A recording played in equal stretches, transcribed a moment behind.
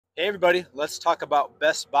Hey everybody, let's talk about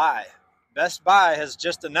Best Buy. Best Buy has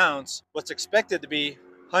just announced what's expected to be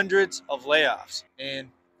hundreds of layoffs. And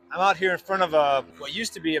I'm out here in front of what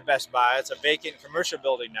used to be a Best Buy. It's a vacant commercial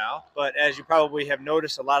building now. But as you probably have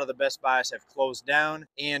noticed, a lot of the Best Buys have closed down.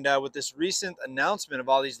 And with this recent announcement of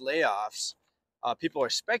all these layoffs, people are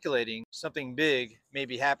speculating something big may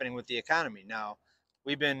be happening with the economy. Now,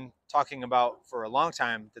 we've been talking about for a long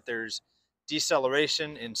time that there's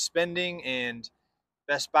deceleration in spending, and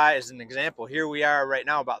Best Buy is an example. Here we are right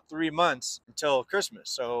now, about 3 months until Christmas.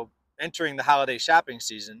 So entering the holiday shopping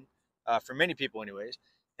season, for many people anyways,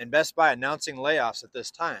 and Best Buy announcing layoffs at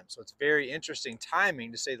this time. So it's very interesting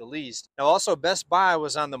timing to say the least. Now also Best Buy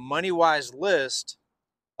was on the MoneyWise list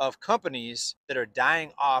of companies that are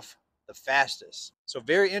dying off the fastest. So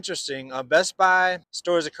very interesting. Best Buy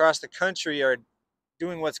stores across the country are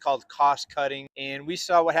doing what's called cost cutting. And we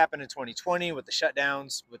saw what happened in 2020 with the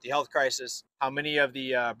shutdowns, with the health crisis, how many of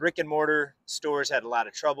the brick and mortar stores had a lot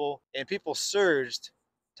of trouble, and people surged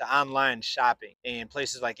to online shopping. And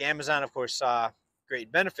places like Amazon, of course, saw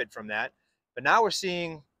great benefit from that. But now we're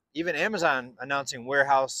seeing even Amazon announcing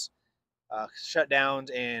warehouse shutdowns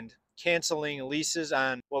and canceling leases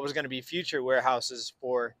on what was going to be future warehouses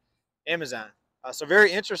for Amazon. So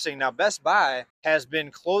very interesting. Now, Best Buy has been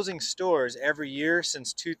closing stores every year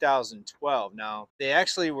since 2012. Now, they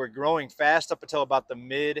actually were growing fast up until about the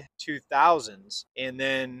mid 2000s. And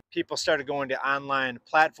then people started going to online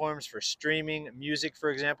platforms for streaming music, for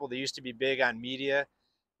example. They used to be big on media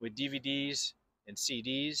with DVDs and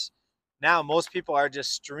CDs. Now, most people are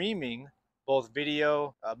just streaming both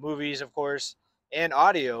video, movies, of course, and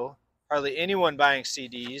audio. Hardly anyone buying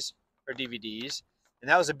CDs or DVDs, and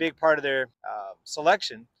that was a big part of their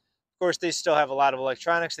selection. Of course, they still have a lot of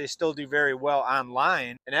electronics. They still do very well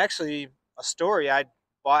online. And actually, a story, I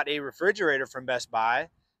bought a refrigerator from Best Buy,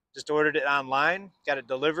 just ordered it online, got it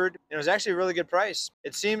delivered, and it was actually a really good price.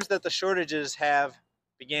 It seems that the shortages have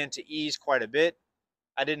began to ease quite a bit.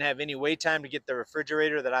 I didn't have any wait time to get the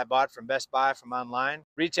refrigerator that I bought from Best Buy from online.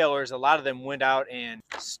 Retailers, a lot of them went out and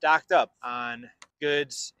stocked up on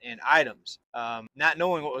goods and items, not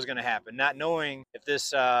knowing what was going to happen, not knowing if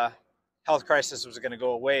this health crisis was going to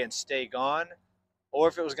go away and stay gone, or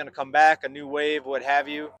if it was going to come back, a new wave, what have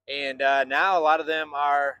you. And now a lot of them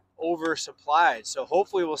are oversupplied. So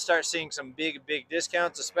hopefully we'll start seeing some big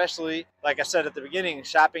discounts, especially, like I said at the beginning,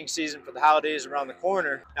 shopping season for the holidays around the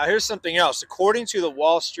corner. Now here's something else. According to the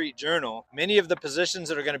Wall Street Journal, many of the positions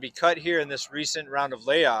that are going to be cut here in this recent round of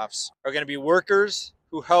layoffs are going to be workers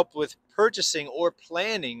who help with purchasing or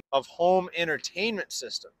planning of home entertainment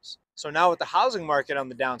systems. So now with the housing market on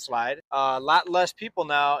the downslide, a lot less people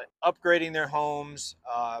now upgrading their homes,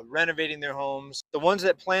 renovating their homes. The ones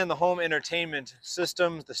that plan the home entertainment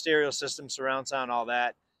systems, the stereo system, surround sound, all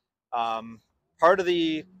that, part of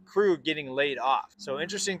the crew getting laid off. So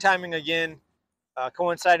interesting timing again,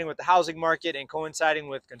 coinciding with the housing market and coinciding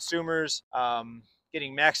with consumers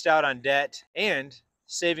getting maxed out on debt and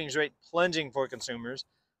savings rate plunging for consumers.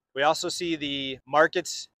 We also see the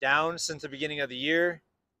markets down since the beginning of the year.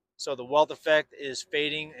 So the wealth effect is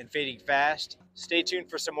fading and fading fast. Stay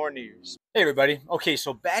tuned for some more news. Hey, everybody. Okay,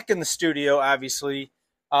 so back in the studio, obviously.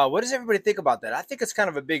 What does everybody think about that? I think it's kind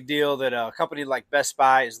of a big deal that a company like Best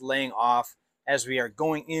Buy is laying off as we are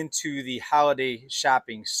going into the holiday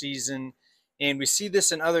shopping season. And we see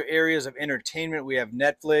this in other areas of entertainment. We have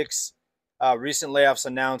Netflix, recent layoffs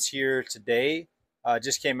announced here today,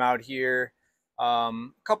 just came out here. A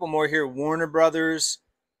couple more here, Warner Brothers,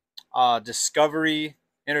 Discovery,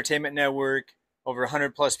 Entertainment Network, over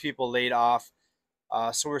 100 plus people laid off.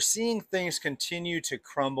 So we're seeing things continue to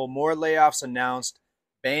crumble. More layoffs announced.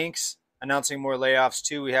 Banks announcing more layoffs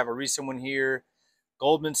too. We have a recent one here.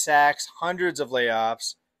 Goldman Sachs, hundreds of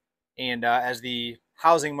layoffs. And as the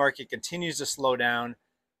housing market continues to slow down,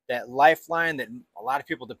 that lifeline that a lot of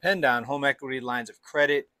people depend on, home equity lines of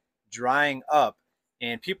credit, drying up.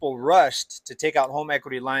 And people rushed to take out home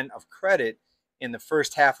equity line of credit in the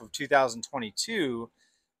first half of 2022.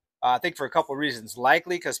 I think for a couple of reasons.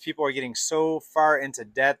 Likely because people are getting so far into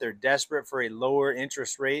debt, they're desperate for a lower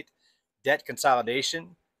interest rate, debt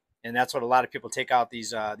consolidation, and that's what a lot of people take out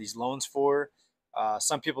these loans for.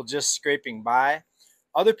 Some people just scraping by.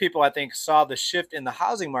 Other people, I think, saw the shift in the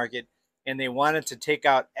housing market and they wanted to take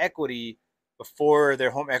out equity before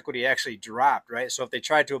their home equity actually dropped, right? So if they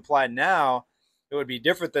tried to apply now, it would be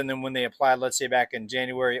different than when they applied, let's say, back in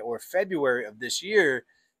January or February of this year,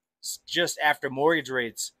 just after mortgage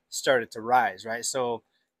rates started to rise, right? So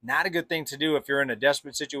not a good thing to do if you're in a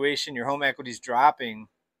desperate situation, your home equity is dropping,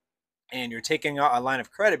 and you're taking out a line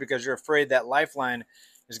of credit because you're afraid that lifeline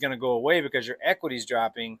is going to go away because your equity is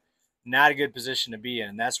dropping. not a good position to be in.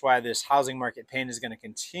 And that's why this housing market pain is going to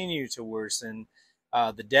continue to worsen.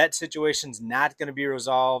 The debt situation's not going to be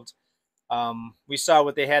resolved. We saw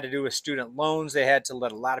what they had to do with student loans. They had to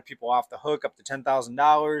let a lot of people off the hook, up to $10,000,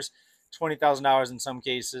 $20,000 in some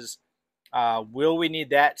cases. Will we need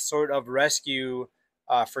that sort of rescue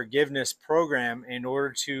forgiveness program in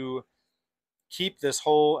order to keep this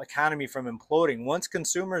whole economy from imploding? Once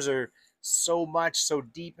consumers are so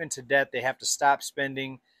deep into debt, they have to stop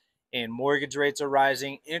spending, and mortgage rates are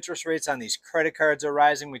rising. Interest rates on these credit cards are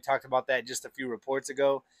rising. We talked about that just a few reports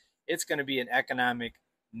ago. It's going to be an economic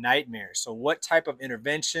nightmare. So what type of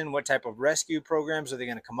intervention, what type of rescue programs are they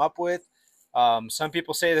going to come up with? Some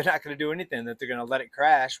people say they're not going to do anything, that they're going to let it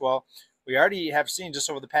crash. Well, we already have seen just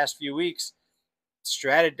over the past few weeks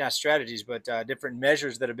different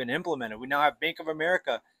measures that have been implemented. We now have Bank of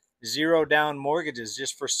America zero down mortgages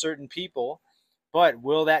just for certain people. But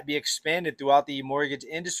will that be expanded throughout the mortgage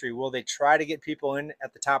industry? Will they try to get people in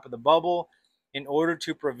at the top of the bubble in order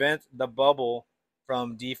to prevent the bubble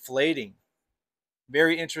from deflating?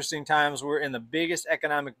 Very interesting times. We're in the biggest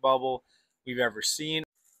economic bubble we've ever seen.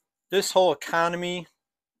 This whole economy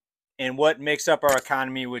and what makes up our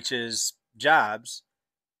economy, which is jobs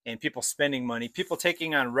and people spending money, people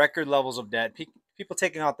taking on record levels of debt, people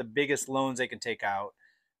taking out the biggest loans they can take out,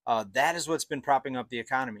 that is what's been propping up the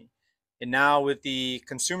economy. And now with the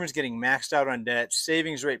consumers getting maxed out on debt,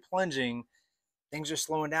 savings rate plunging, things are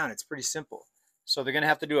slowing down. It's pretty simple. So they're going to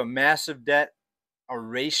have to do a massive debt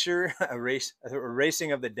erasing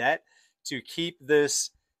of the debt to keep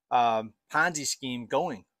this Ponzi scheme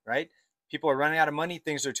going, right? People are running out of money.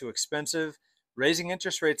 Things are too expensive. Raising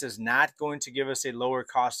interest rates is not going to give us a lower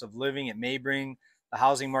cost of living. It may bring the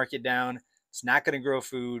housing market down. It's not going to grow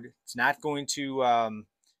food. It's not going to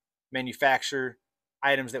manufacture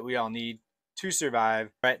items that we all need to survive,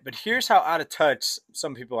 right? But here's how out of touch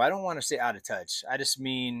some people, I don't want to say out of touch, I just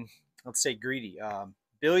mean, let's say greedy.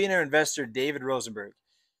 Billionaire investor David Rosenberg.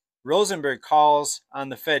 Rosenberg calls on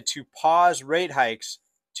the Fed to pause rate hikes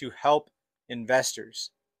to help investors.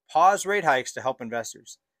 Pause rate hikes to help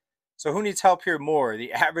investors. So who needs help here more?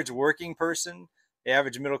 The average working person, the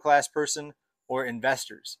average middle class person, or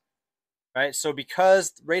investors, right? So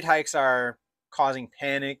because rate hikes are causing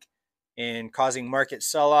panic and causing market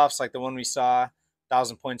sell-offs like the one we saw,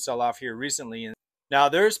 1,000-point sell-off here recently. Now,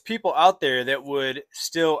 there's people out there that would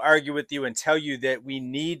still argue with you and tell you that we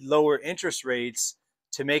need lower interest rates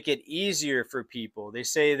to make it easier for people. They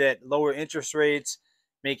say that lower interest rates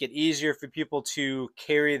make it easier for people to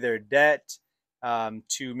carry their debt,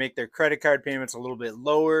 to make their credit card payments a little bit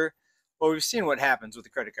lower. Well, we've seen what happens with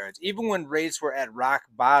the credit cards. Even when rates were at rock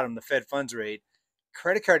bottom, the Fed funds rate,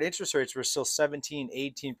 credit card interest rates were still 17,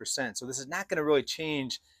 18%. So this is not going to really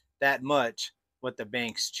change that much what the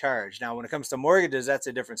banks charge. Now, when it comes to mortgages, that's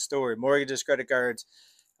a different story. Mortgages, credit cards,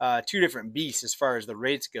 two different beasts as far as the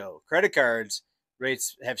rates go. Credit cards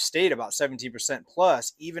rates have stayed about 17%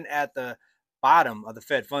 plus, even at the bottom of the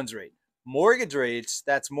Fed funds rate. Mortgage rates,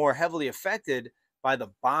 that's more heavily affected by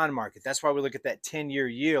the bond market. That's why we look at that 10-year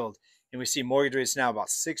yield, and we see mortgage rates now about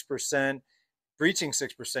 6%, reaching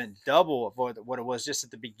 6%, double of what it was just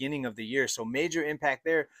at the beginning of the year. So major impact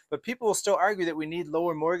there. But people will still argue that we need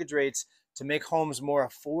lower mortgage rates to make homes more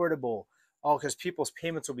affordable. Oh, because people's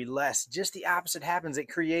payments will be less. Just the opposite happens. It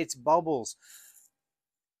creates bubbles.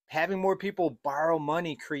 Having more people borrow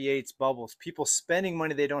money creates bubbles. People spending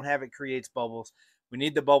money they don't have, it creates bubbles. We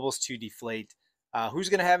need the bubbles to deflate. Who's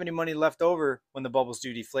going to have any money left over when the bubbles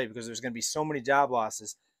do deflate? Because there's going to be so many job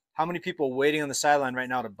losses. How many people waiting on the sideline right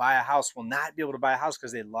now to buy a house will not be able to buy a house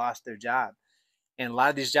because they lost their job? And a lot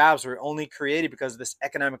of these jobs were only created because of this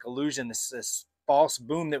economic illusion, this false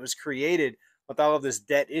boom that was created with all of this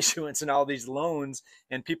debt issuance and all these loans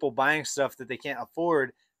and people buying stuff that they can't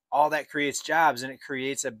afford. All that creates jobs, and it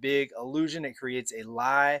creates a big illusion. It creates a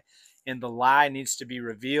lie, and the lie needs to be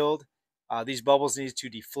revealed. These bubbles need to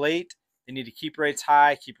deflate. They need to keep rates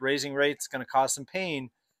high, keep raising rates. It's going to cause some pain,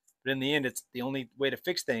 but in the end, it's the only way to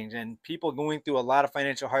fix things. And people going through a lot of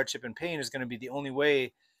financial hardship and pain is going to be the only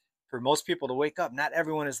way for most people to wake up. Not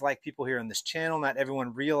everyone is like people here on this channel. Not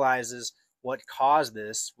everyone realizes what caused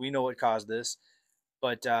this. We know what caused this,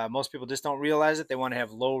 but most people just don't realize it. They want to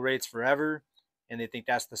have low rates forever, and they think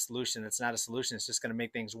that's the solution. It's not a solution. It's just going to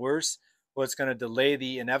make things worse, or it's going to delay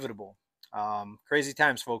the inevitable. Crazy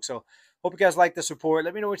times, folks. So hope you guys like this report.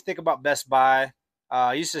 Let me know what you think about Best Buy.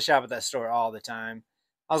 I used to shop at that store all the time.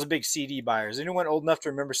 I was a big CD buyer. Is anyone old enough to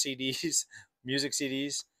remember CDs, music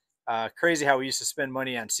CDs? Crazy how we used to spend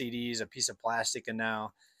money on CDs, a piece of plastic, and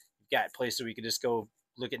now you've got places where you can just go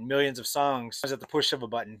look at millions of songs at the push of a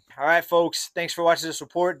button. All right, folks. Thanks for watching this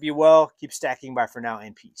report. Be well. Keep stacking. Bye for now,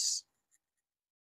 and peace.